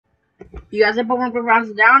You guys have put one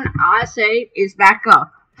rounds down. I say it's back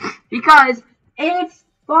up because it's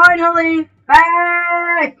finally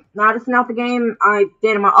back. Now this is not the game I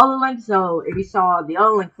did in my other link. So if you saw the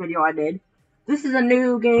other link video I did, this is a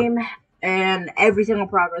new game and every single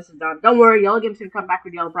progress is done. Don't worry, yellow game's gonna come back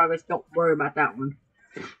with yellow progress. Don't worry about that one.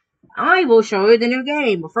 I will show you the new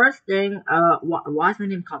game. But first thing, why is my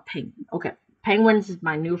name called Penguin? Okay, Penguins is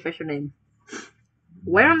my new official name.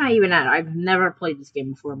 Where am I even at? I've never played this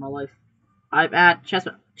game before in my life. I'm at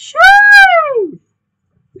Chestnut. Shoo!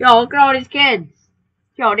 Yo, look at all these kids.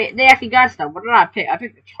 Yo, they actually got stuff. What did I pick? I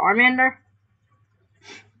picked a Charmander.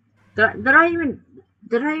 Did I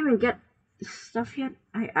even get stuff yet?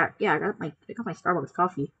 Yeah, I got my Starbucks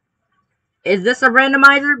coffee. Is this a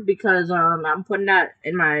randomizer? Because I'm putting that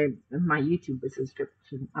in my YouTube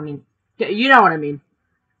description. I mean, you know what I mean.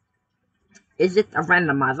 Is it a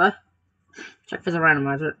randomizer? Check if it's a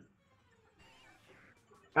randomizer.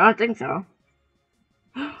 I don't think so.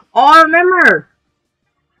 Oh, I remember!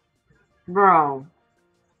 Bro.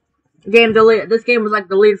 Game deleted. This game was like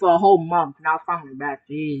deleted for a whole month. Now it's finally back.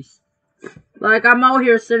 Jeez. Like, I'm out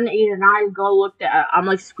here sitting eating, and I go look at. I'm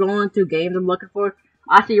like scrolling through games I'm looking for.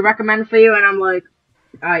 I see recommended for you, and I'm like,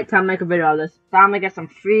 alright, time to make a video of this. Time to get some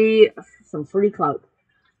free clout.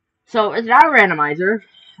 So, it's not a randomizer.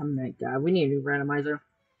 Oh my god, we need a new randomizer.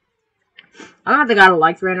 I don't think I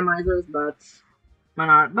like randomizers, but why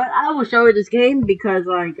not? But I will show you this game because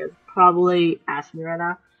like it's probably asking me right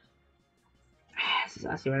now. It's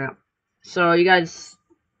asking me right now. So you guys,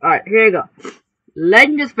 all right, here you go.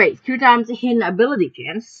 Legend of Space, 2 times the hidden ability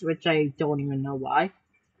chance, which I don't even know why.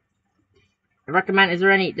 I recommend. Is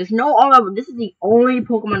there any? There's no other. This is the only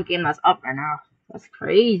Pokemon game that's up right now. That's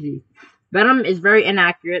crazy. Venom is very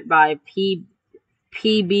inaccurate by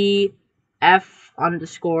PBF_fan.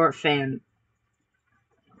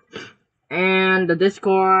 And the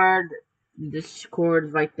Discord is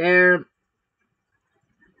right there.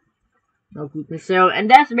 No keeping sale, and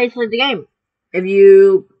that's basically the game. If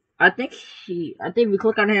you, I think if you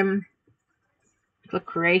click on him, click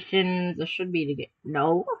creations, there should be the game.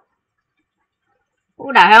 No.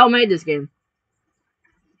 Who the hell made this game?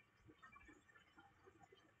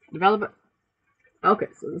 Developer. Okay,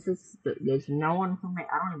 so this is there's no one who made.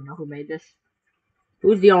 I don't even know who made this.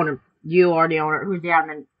 Who's the owner? You are the owner. Who's the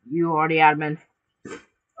admin? You are the admin.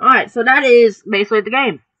 Alright, so that is basically the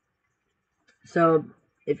game. So,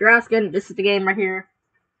 if you're asking, this is the game right here.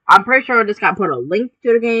 I'm pretty sure I just got put a link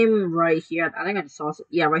to the game right here. I think I just saw it.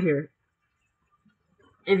 Yeah, right here.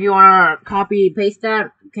 If you want to copy paste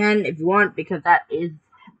that, you can if you want, because that is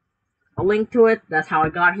a link to it. That's how I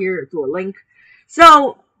got here, to a link.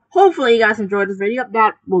 So, hopefully you guys enjoyed this video.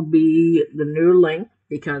 That will be the new link,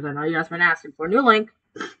 because I know you guys been asking for a new link.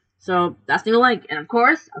 So, that's the new link. And of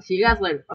course, I'll see you guys later.